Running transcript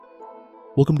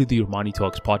Welcome to the Armani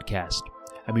Talks podcast.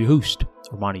 I'm your host,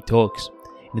 Armani Talks,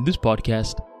 and in this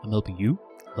podcast, I'm helping you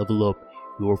level up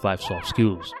your 5 soft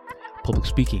skills: public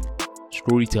speaking,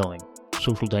 storytelling,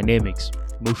 social dynamics,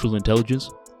 emotional intelligence,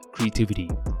 creativity.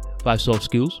 5 soft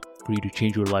skills for you to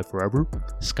change your life forever,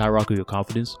 skyrocket your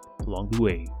confidence along the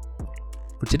way.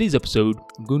 For today's episode,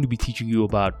 I'm going to be teaching you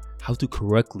about how to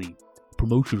correctly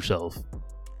promote yourself.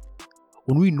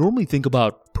 When we normally think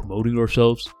about promoting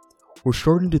ourselves, we're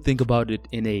starting to think about it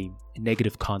in a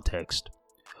negative context.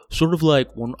 Sort of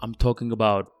like when I'm talking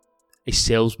about a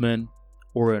salesman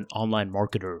or an online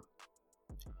marketer.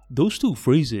 Those two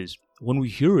phrases, when we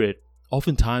hear it,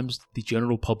 oftentimes the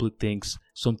general public thinks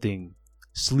something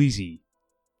sleazy.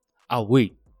 Oh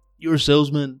wait, you're a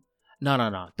salesman?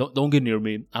 No. Don't get near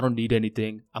me. I don't need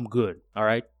anything. I'm good.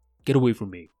 Alright? Get away from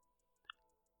me.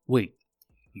 Wait,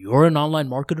 you're an online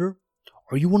marketer?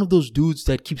 Are you one of those dudes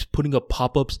that keeps putting up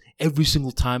pop-ups every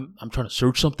single time I'm trying to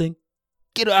search something?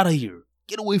 Get out of here.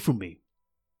 Get away from me.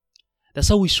 That's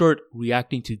how we start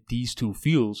reacting to these two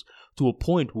fields to a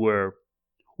point where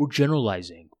we're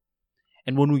generalizing.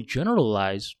 And when we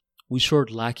generalize, we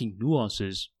start lacking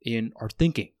nuances in our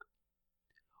thinking.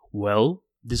 Well,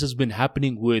 this has been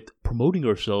happening with promoting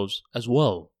ourselves as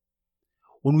well.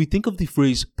 When we think of the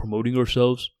phrase promoting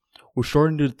ourselves, we're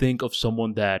starting to think of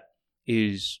someone that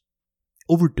is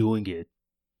overdoing it.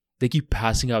 They keep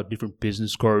passing out different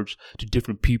business cards to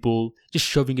different people, just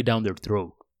shoving it down their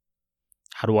throat.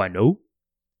 How do I know?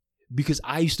 Because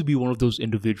I used to be one of those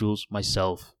individuals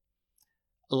myself.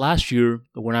 Last year,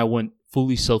 when I went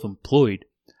fully self-employed,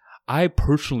 I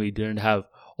personally didn't have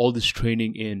all this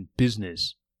training in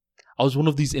business. I was one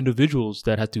of these individuals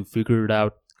that had to figure it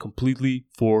out completely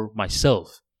for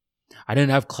myself. I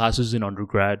didn't have classes in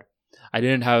undergrad. I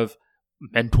didn't have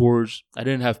mentors. I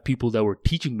didn't have people that were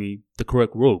teaching me the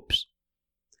correct ropes.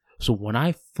 So when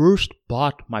I first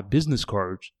bought my business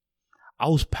cards, I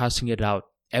was passing it out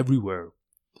everywhere.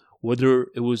 Whether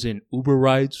it was in Uber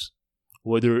rides,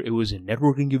 whether it was in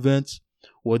networking events,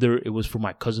 whether it was for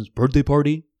my cousin's birthday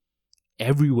party,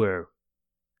 everywhere.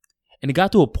 And it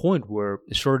got to a point where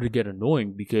it started to get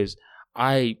annoying because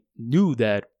I knew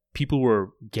that people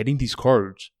were getting these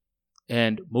cards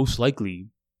and most likely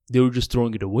they were just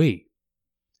throwing it away.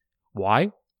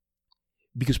 Why?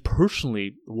 Because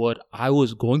personally, what I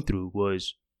was going through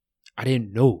was I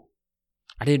didn't know.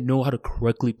 I didn't know how to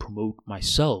correctly promote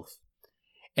myself.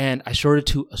 And I started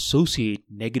to associate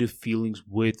negative feelings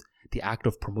with the act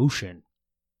of promotion.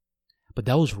 But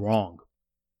that was wrong.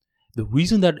 The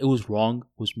reason that it was wrong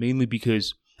was mainly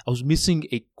because I was missing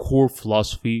a core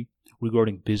philosophy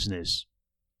regarding business.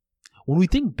 When we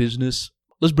think business,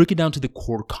 let's break it down to the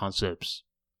core concepts.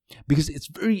 Because it's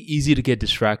very easy to get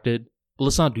distracted, but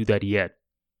let's not do that yet.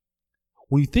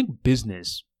 When you think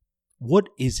business, what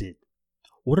is it?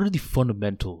 What are the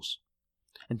fundamentals?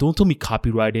 And don't tell me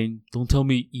copywriting, don't tell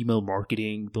me email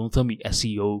marketing, don't tell me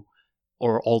SEO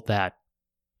or all that.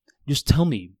 Just tell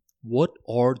me, what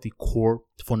are the core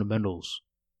fundamentals?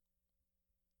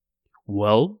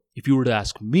 Well, if you were to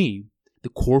ask me, the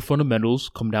core fundamentals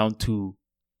come down to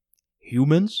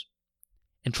humans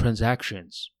and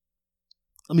transactions.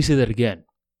 Let me say that again.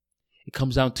 It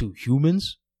comes down to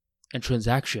humans and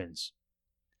transactions.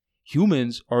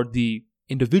 Humans are the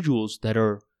individuals that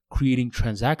are creating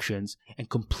transactions and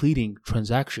completing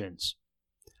transactions.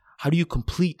 How do you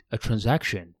complete a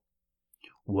transaction?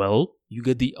 Well, you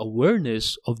get the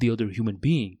awareness of the other human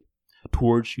being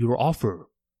towards your offer.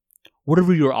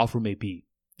 Whatever your offer may be.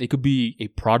 It could be a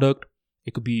product,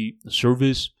 it could be a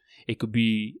service, it could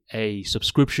be a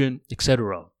subscription,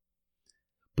 etc.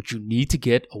 But you need to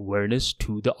get awareness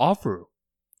to the offer.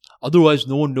 Otherwise,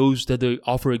 no one knows that the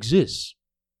offer exists.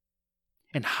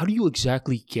 And how do you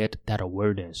exactly get that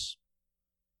awareness?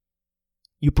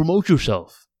 You promote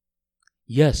yourself.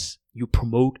 Yes, you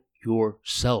promote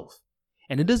yourself.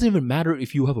 And it doesn't even matter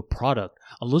if you have a product.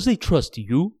 Unless they trust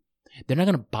you, they're not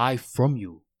going to buy from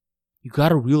you. You got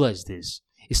to realize this.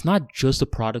 It's not just the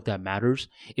product that matters.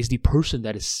 It's the person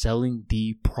that is selling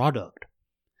the product.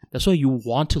 That's why you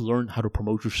want to learn how to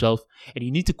promote yourself, and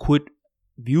you need to quit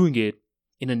viewing it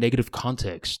in a negative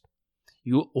context.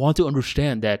 You want to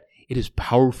understand that it is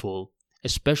powerful,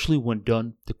 especially when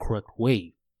done the correct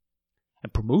way.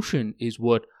 And promotion is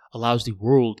what allows the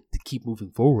world to keep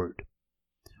moving forward.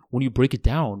 When you break it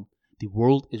down, the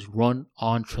world is run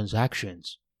on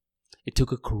transactions. It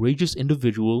took a courageous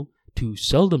individual to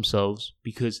sell themselves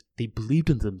because they believed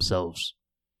in themselves.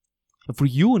 And for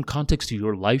you, in context to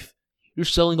your life, you're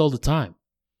selling all the time.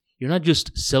 You're not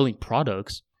just selling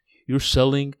products, you're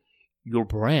selling your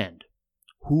brand.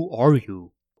 Who are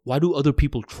you? Why do other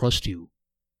people trust you?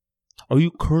 Are you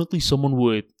currently someone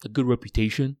with a good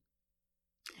reputation?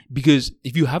 Because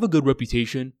if you have a good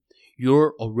reputation,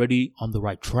 you're already on the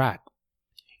right track.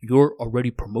 You're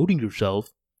already promoting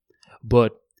yourself,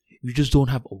 but you just don't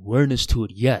have awareness to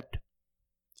it yet.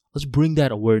 Let's bring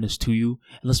that awareness to you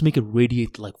and let's make it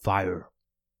radiate like fire.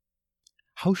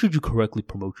 How should you correctly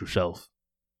promote yourself?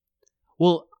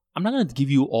 Well, I'm not going to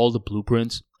give you all the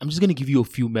blueprints. I'm just going to give you a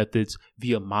few methods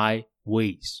via my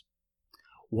ways.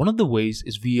 One of the ways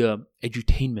is via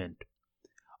edutainment.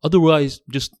 Otherwise,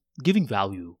 just giving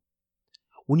value.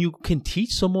 When you can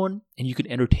teach someone and you can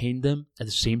entertain them at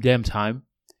the same damn time,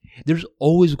 there's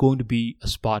always going to be a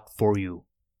spot for you.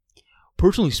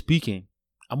 Personally speaking,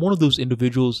 I'm one of those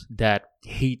individuals that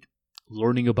hate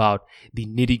learning about the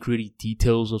nitty-gritty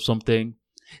details of something.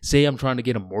 Say I'm trying to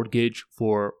get a mortgage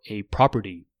for a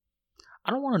property.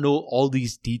 I don't want to know all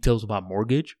these details about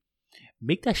mortgage.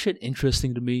 Make that shit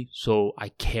interesting to me so I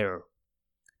care.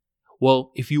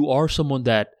 Well, if you are someone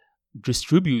that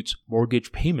distributes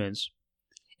mortgage payments,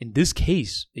 in this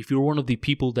case, if you're one of the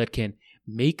people that can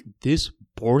make this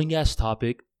boring ass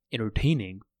topic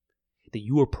entertaining, then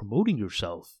you are promoting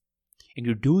yourself. And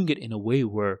you're doing it in a way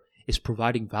where it's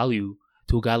providing value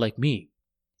to a guy like me,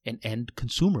 an end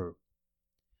consumer.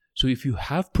 So if you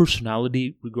have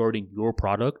personality regarding your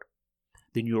product,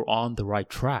 then you're on the right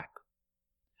track.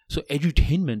 So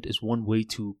edutainment is one way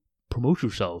to promote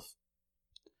yourself.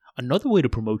 Another way to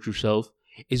promote yourself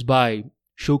is by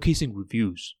showcasing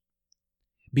reviews.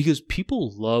 Because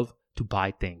people love to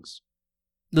buy things.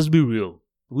 Let's be real.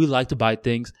 We like to buy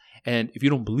things, and if you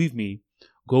don't believe me,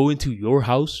 go into your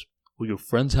house or your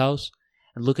friend's house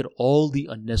and look at all the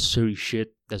unnecessary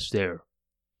shit that's there.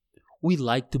 We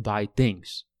like to buy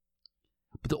things.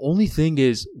 But the only thing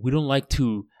is, we don't like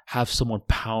to have someone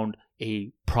pound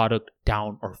a product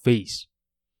down our face.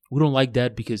 We don't like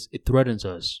that because it threatens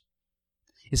us.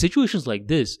 In situations like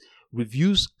this,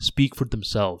 reviews speak for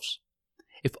themselves.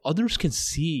 If others can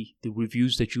see the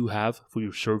reviews that you have for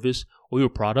your service or your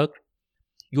product,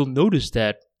 you'll notice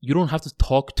that you don't have to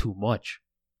talk too much.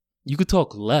 You could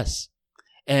talk less.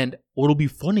 And what'll be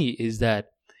funny is that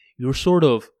you're sort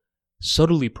of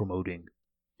subtly promoting.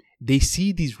 They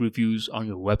see these reviews on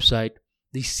your website.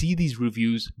 They see these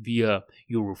reviews via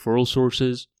your referral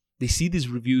sources. They see these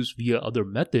reviews via other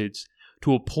methods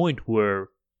to a point where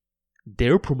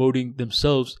they're promoting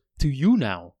themselves to you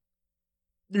now.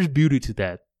 There's beauty to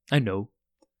that, I know.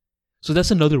 So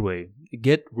that's another way.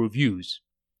 Get reviews.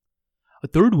 A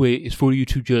third way is for you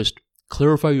to just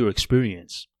clarify your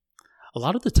experience. A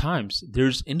lot of the times,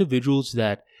 there's individuals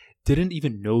that didn't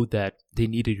even know that they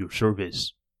needed your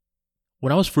service.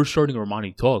 When I was first starting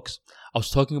Armani Talks, I was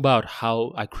talking about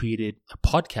how I created a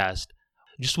podcast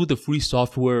just with the free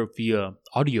software via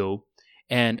audio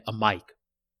and a mic.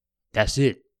 That's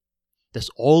it.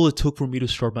 That's all it took for me to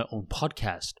start my own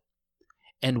podcast.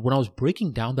 And when I was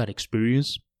breaking down that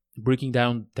experience, breaking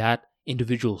down that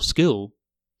individual skill,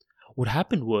 what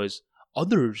happened was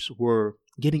others were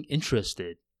getting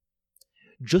interested.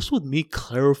 Just with me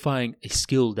clarifying a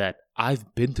skill that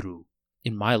I've been through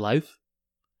in my life,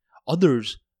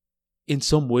 others in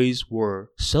some ways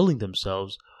were selling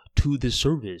themselves to this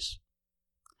service.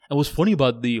 And what's funny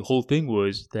about the whole thing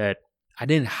was that I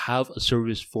didn't have a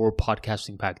service for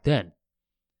podcasting back then.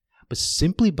 But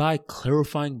simply by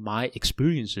clarifying my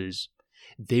experiences,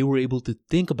 they were able to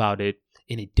think about it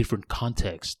in a different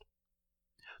context.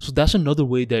 So that's another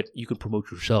way that you can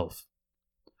promote yourself.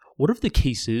 Whatever the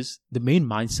case is, the main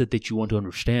mindset that you want to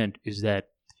understand is that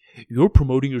you're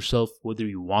promoting yourself whether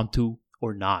you want to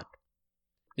or not.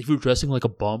 If you're dressing like a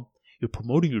bum, you're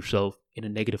promoting yourself in a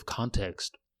negative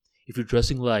context. If you're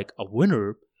dressing like a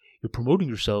winner, you're promoting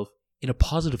yourself in a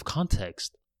positive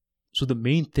context. So the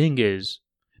main thing is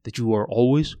that you are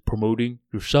always promoting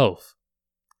yourself.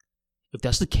 If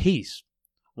that's the case,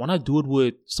 why not do it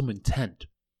with some intent?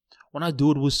 Why not do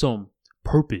it with some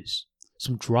purpose,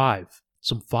 some drive,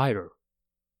 some fire?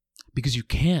 Because you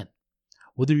can.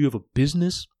 Whether you have a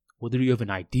business, whether you have an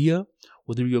idea,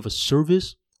 whether you have a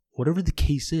service, whatever the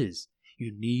case is,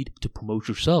 you need to promote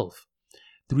yourself.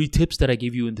 3 tips that I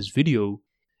gave you in this video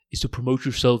is to promote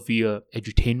yourself via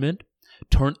edutainment,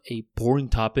 turn a boring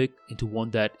topic into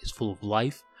one that is full of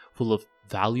life, full of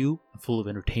value, and full of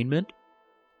entertainment.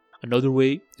 Another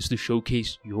way is to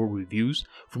showcase your reviews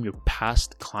from your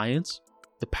past clients,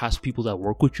 the past people that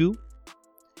work with you.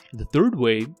 And the third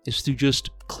way is to just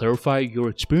clarify your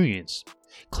experience,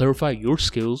 clarify your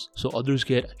skills so others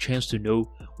get a chance to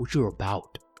know what you're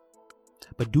about.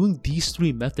 By doing these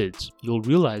 3 methods, you'll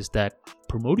realize that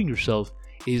promoting yourself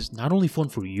is not only fun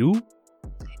for you,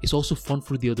 it's also fun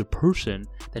for the other person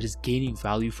that is gaining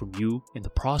value from you in the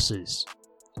process.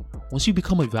 Once you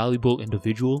become a valuable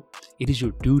individual, it is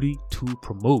your duty to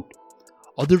promote.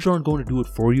 Others aren't going to do it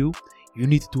for you. You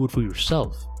need to do it for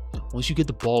yourself. Once you get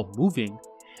the ball moving,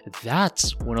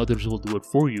 that's when others will do it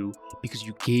for you because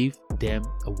you gave them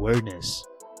awareness.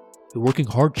 You're working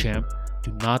hard, champ.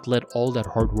 Do not let all that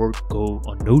hard work go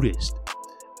unnoticed.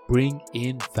 Bring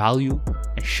in value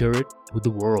and share it with the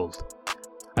world.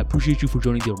 I appreciate you for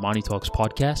joining the Armani Talks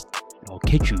podcast, and I'll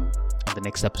catch you on the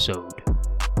next episode.